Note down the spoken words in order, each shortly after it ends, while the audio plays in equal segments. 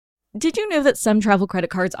Did you know that some travel credit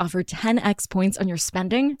cards offer 10x points on your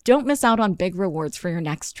spending? Don't miss out on big rewards for your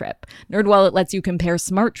next trip. NerdWallet lets you compare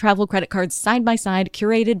smart travel credit cards side by side,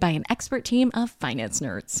 curated by an expert team of finance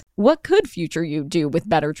nerds. What could future you do with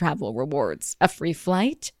better travel rewards? A free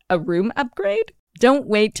flight? A room upgrade? Don't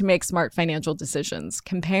wait to make smart financial decisions.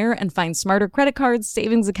 Compare and find smarter credit cards,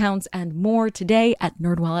 savings accounts, and more today at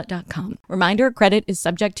nerdwallet.com. Reminder, credit is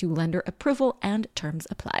subject to lender approval and terms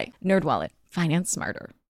apply. NerdWallet. Finance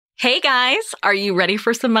smarter. Hey guys, are you ready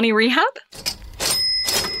for some money rehab?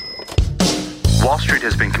 Wall Street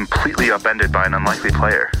has been completely upended by an unlikely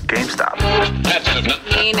player, GameStop.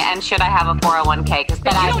 And should I have a 401k? Because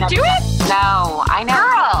then you don't do it? No, I know.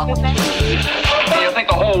 Girl! You think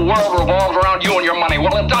the whole world revolves around you and your money?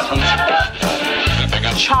 Well, it doesn't.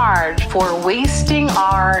 Charge for wasting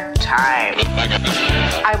our time.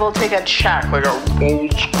 I will take a check. Like a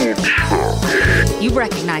old school check. You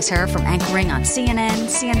recognize her from anchoring on CNN,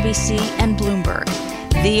 CNBC, and Bloomberg.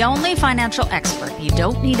 The only financial expert you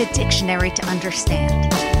don't need a dictionary to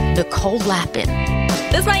understand. Nicole Lapin.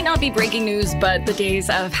 This might not be breaking news, but the days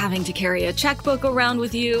of having to carry a checkbook around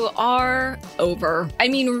with you are over. I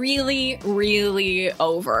mean, really, really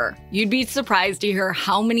over. You'd be surprised to hear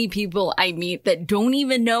how many people I meet that don't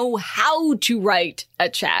even know how to write a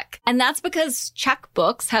check. And that's because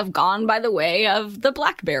checkbooks have gone by the way of the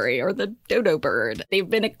BlackBerry or the dodo bird. They've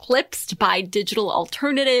been eclipsed by digital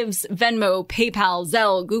alternatives, Venmo, PayPal,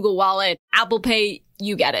 Zelle, Google Wallet, Apple Pay.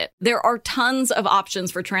 You get it. There are tons of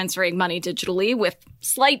options for transferring money digitally with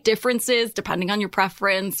slight differences depending on your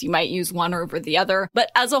preference. You might use one over the other.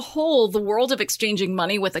 But as a whole, the world of exchanging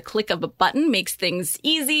money with a click of a button makes things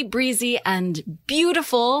easy, breezy, and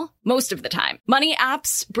beautiful most of the time. Money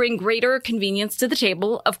apps bring greater convenience to the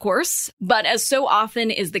table, of course, but as so often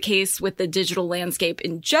is the case with the digital landscape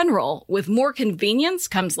in general, with more convenience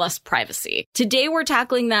comes less privacy. Today, we're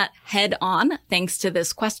tackling that head on thanks to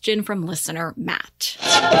this question from listener Matt.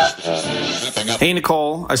 Hey,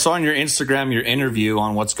 Nicole, I saw on your Instagram your interview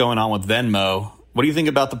on what's going on with Venmo. What do you think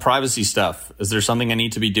about the privacy stuff? Is there something I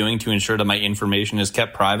need to be doing to ensure that my information is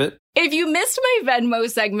kept private? If you missed my Venmo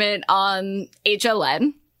segment on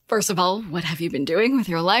HLN, first of all, what have you been doing with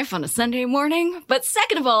your life on a Sunday morning? But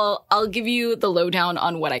second of all, I'll give you the lowdown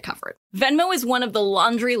on what I covered. Venmo is one of the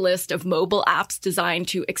laundry list of mobile apps designed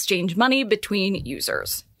to exchange money between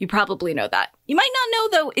users. You probably know that. You might not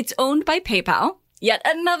know, though, it's owned by PayPal. Yet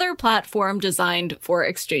another platform designed for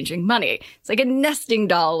exchanging money. It's like a nesting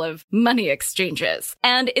doll of money exchanges.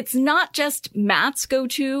 And it's not just Matt's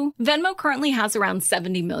go-to. Venmo currently has around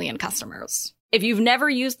 70 million customers. If you've never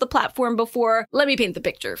used the platform before, let me paint the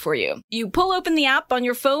picture for you. You pull open the app on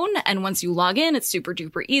your phone, and once you log in, it's super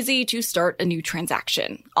duper easy to start a new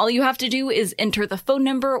transaction. All you have to do is enter the phone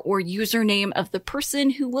number or username of the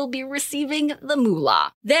person who will be receiving the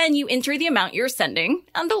moolah. Then you enter the amount you're sending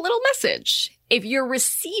and a little message. If you're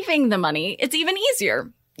receiving the money, it's even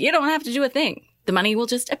easier. You don't have to do a thing. The money will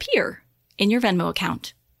just appear in your Venmo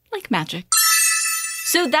account, like magic.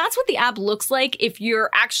 So that's what the app looks like if you're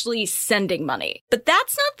actually sending money. But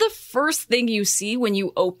that's not the first thing you see when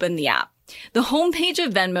you open the app. The homepage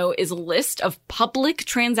of Venmo is a list of public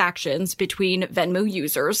transactions between Venmo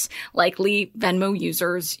users, likely Venmo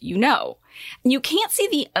users you know. You can't see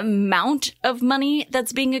the amount of money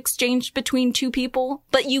that's being exchanged between two people,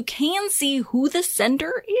 but you can see who the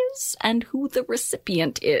sender is and who the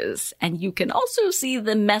recipient is. And you can also see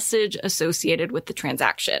the message associated with the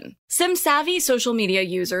transaction. Some savvy social media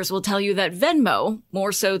users will tell you that Venmo,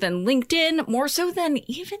 more so than LinkedIn, more so than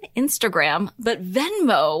even Instagram, but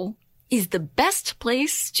Venmo is the best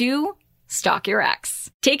place to stalk your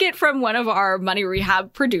ex. Take it from one of our Money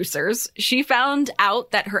Rehab producers. She found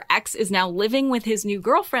out that her ex is now living with his new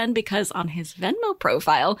girlfriend because on his Venmo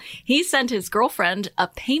profile, he sent his girlfriend a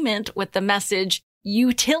payment with the message,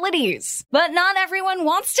 utilities. But not everyone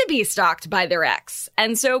wants to be stalked by their ex.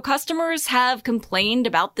 And so customers have complained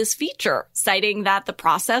about this feature, citing that the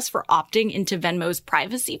process for opting into Venmo's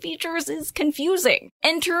privacy features is confusing.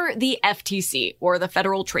 Enter the FTC, or the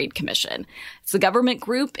Federal Trade Commission. It's the government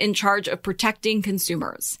group in charge of protecting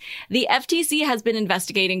consumers. The FTC has been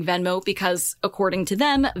investigating Venmo because, according to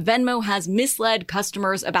them, Venmo has misled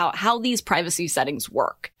customers about how these privacy settings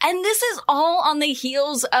work. And this is all on the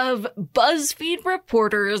heels of BuzzFeed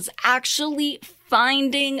reporters actually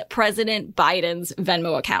finding President Biden's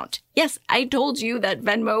Venmo account. Yes, I told you that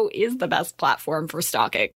Venmo is the best platform for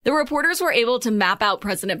stalking. The reporters were able to map out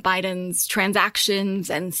President Biden's transactions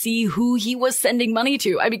and see who he was sending money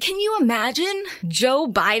to. I mean, can you imagine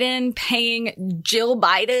Joe Biden paying Jill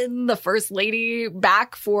Biden, the first lady,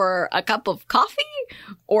 back for a cup of coffee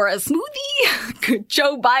or a smoothie?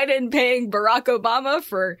 Joe Biden paying Barack Obama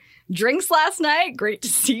for drinks last night? Great to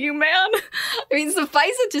see you, man. I mean,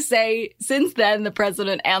 suffice it to say, since then, the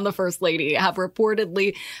president and the first lady have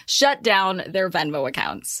reportedly shut down their Venmo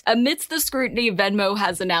accounts. Amidst the scrutiny, Venmo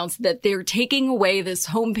has announced that they're taking away this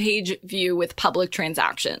homepage view with public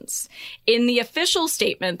transactions. In the official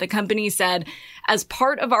statement, the company said, as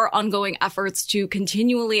part of our ongoing efforts to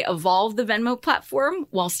continually evolve the Venmo platform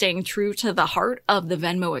while staying true to the heart of the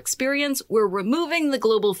Venmo experience, we're removing the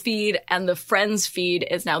global feed, and the Friends feed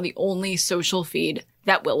is now the only social feed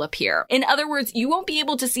that will appear. In other words, you won't be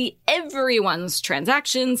able to see everyone's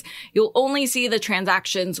transactions. You'll only see the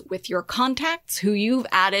transactions with your contacts who you've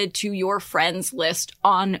added to your friends list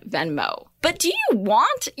on Venmo. But do you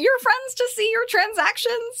want your friends to see your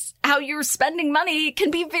transactions? How you're spending money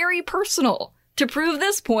can be very personal. To prove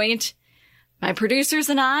this point, my producers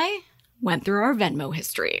and I went through our Venmo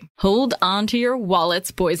history. Hold on to your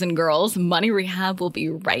wallets, boys and girls. Money Rehab will be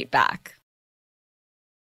right back.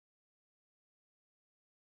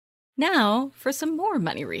 Now for some more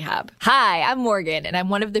Money Rehab. Hi, I'm Morgan, and I'm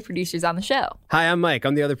one of the producers on the show. Hi, I'm Mike.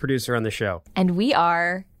 I'm the other producer on the show. And we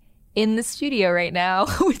are in the studio right now,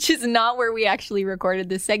 which is not where we actually recorded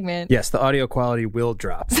this segment. Yes, the audio quality will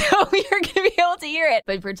drop. So you're going to be able to hear it.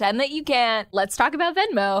 But pretend that you can't. Let's talk about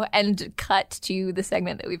Venmo and cut to the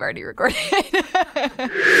segment that we've already recorded.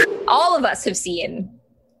 All of us have seen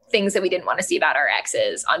things that we didn't want to see about our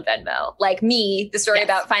exes on Venmo. Like me, the story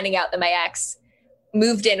about finding out that my ex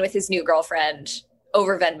moved in with his new girlfriend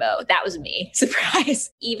over Venmo. That was me. Surprise.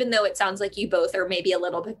 Even though it sounds like you both are maybe a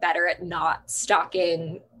little bit better at not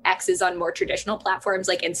stalking exes on more traditional platforms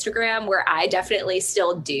like Instagram, where I definitely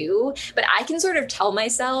still do. But I can sort of tell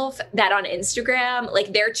myself that on Instagram,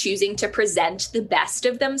 like they're choosing to present the best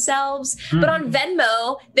of themselves. But on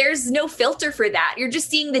Venmo, there's no filter for that. You're just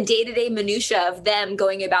seeing the day-to-day minutia of them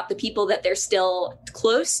going about the people that they're still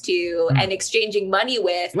close to and exchanging money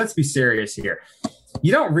with. Let's be serious here.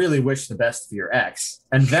 You don't really wish the best for your ex.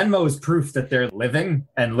 And Venmo is proof that they're living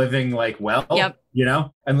and living like well, you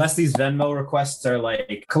know, unless these Venmo requests are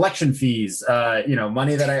like collection fees, you know,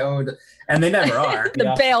 money that I owed, and they never are.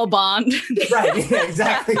 The bail bond. Right, yeah,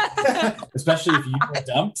 exactly. Especially if you were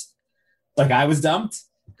dumped, like I was dumped.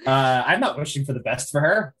 I'm not wishing for the best for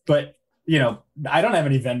her, but you know, I don't have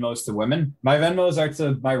any Venmos to women. My Venmos are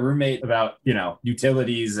to my roommate about, you know,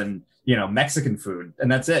 utilities and, you know, Mexican food.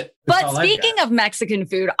 And that's it. That's but speaking of Mexican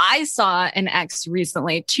food, I saw an ex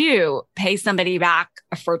recently too pay somebody back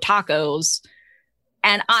for tacos.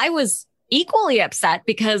 And I was equally upset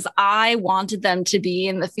because I wanted them to be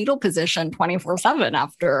in the fetal position 24/7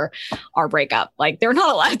 after our breakup. Like they're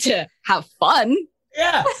not allowed to have fun.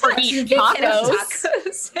 Yeah. Or eat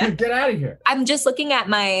tacos. Get out of here. I'm just looking at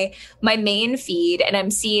my main feed and I'm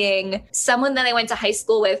seeing someone that I went to high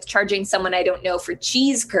school with charging someone I don't know for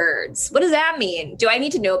cheese curds. What does that mean? Do I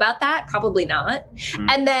need to know about that? Probably not.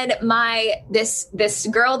 And then this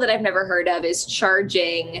girl that I've never heard of is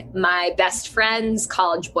charging my best friend's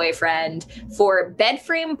college boyfriend for bed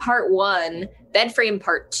frame part 1, bed frame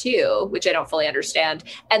part 2, which I don't fully understand,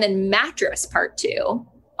 and then mattress part 2.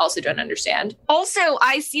 Also don't understand. Also,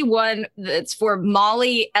 I see one that's for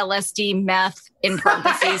Molly, LSD, meth, in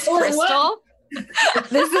parentheses, crystal.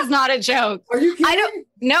 This is not a joke. Are you kidding?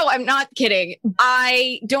 No, I'm not kidding.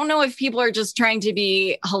 I don't know if people are just trying to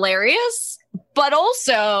be hilarious, but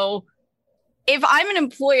also if I'm an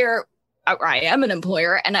employer, or I am an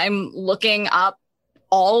employer, and I'm looking up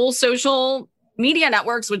all social media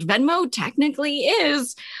networks, which Venmo technically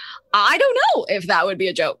is, I don't know if that would be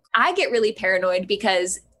a joke. I get really paranoid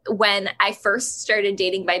because when I first started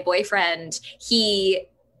dating my boyfriend, he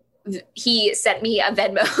sent me a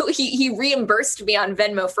Venmo. He reimbursed me on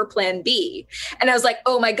Venmo for Plan B. And I was like,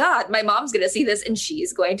 oh my God, my mom's going to see this and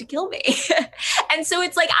she's going to kill me. And so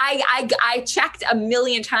it's like, I checked a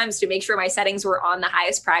million times to make sure my settings were on the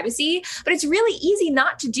highest privacy, but it's really easy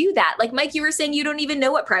not to do that. Like Mike, you were saying you don't even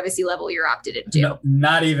know what privacy level you're opted into. No,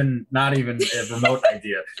 not even a remote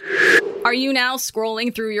idea. Are you now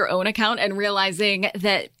scrolling through your own account and realizing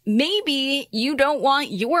that maybe you don't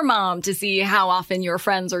want your mom to see how often your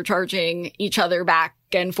friends are charging each other back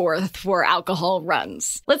and forth for alcohol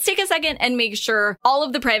runs? Let's take a second and make sure all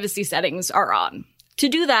of the privacy settings are on. To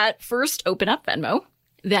do that, first open up Venmo,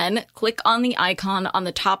 then click on the icon on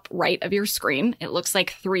the top right of your screen. It looks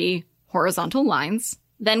like 3 horizontal lines.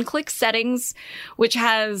 Then click Settings, which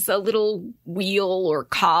has a little wheel or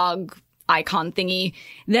cog icon thingy.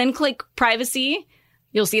 Then click Privacy.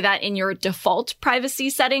 You'll see that in your default privacy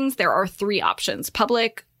settings, there are 3 options: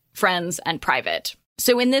 public, friends, and private.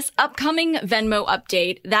 So in this upcoming Venmo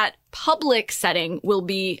update, that public setting will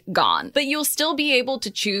be gone, but you'll still be able to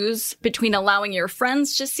choose between allowing your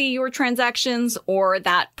friends to see your transactions or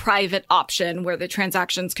that private option where the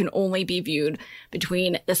transactions can only be viewed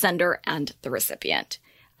between the sender and the recipient.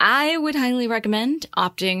 I would highly recommend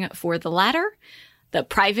opting for the latter, the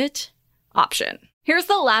private option. Here's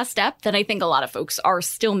the last step that I think a lot of folks are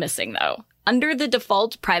still missing, though. Under the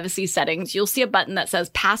default privacy settings, you'll see a button that says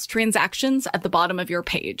Past Transactions at the bottom of your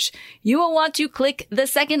page. You will want to click the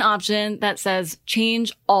second option that says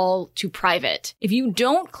Change All to Private. If you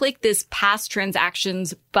don't click this Past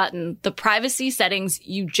Transactions button, the privacy settings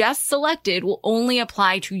you just selected will only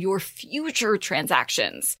apply to your future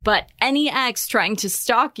transactions. But any ex trying to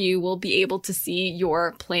stalk you will be able to see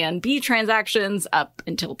your Plan B transactions up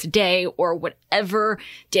until today or whatever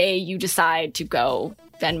day you decide to go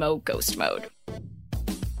Venmo ghost mode.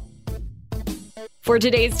 For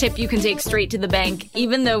today's tip you can take straight to the bank,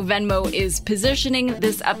 even though Venmo is positioning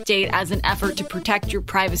this update as an effort to protect your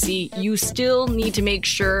privacy, you still need to make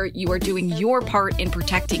sure you are doing your part in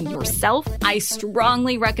protecting yourself. I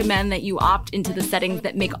strongly recommend that you opt into the settings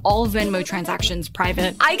that make all Venmo transactions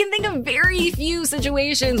private. I can think of very few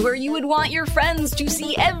situations where you would want your friends to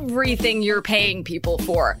see everything you're paying people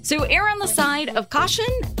for. So err on the side of caution.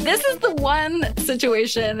 This is the one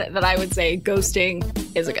situation that I would say ghosting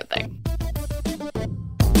is a good thing.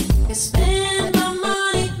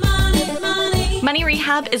 Money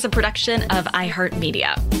Rehab is a production of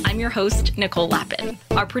iHeartMedia. I'm your host, Nicole Lappin.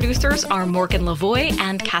 Our producers are Morgan Lavoie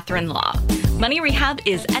and Catherine Law. Money Rehab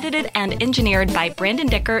is edited and engineered by Brandon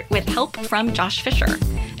Dickert with help from Josh Fisher.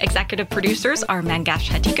 Executive producers are Mangesh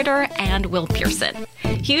Hattikudur and Will Pearson.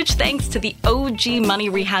 Huge thanks to the OG Money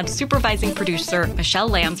Rehab supervising producer, Michelle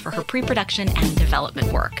Lambs, for her pre-production and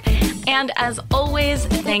development work. And as always,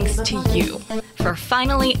 thanks to you for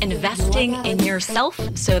finally investing in yourself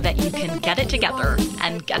so that you can get it together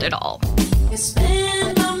and get it all.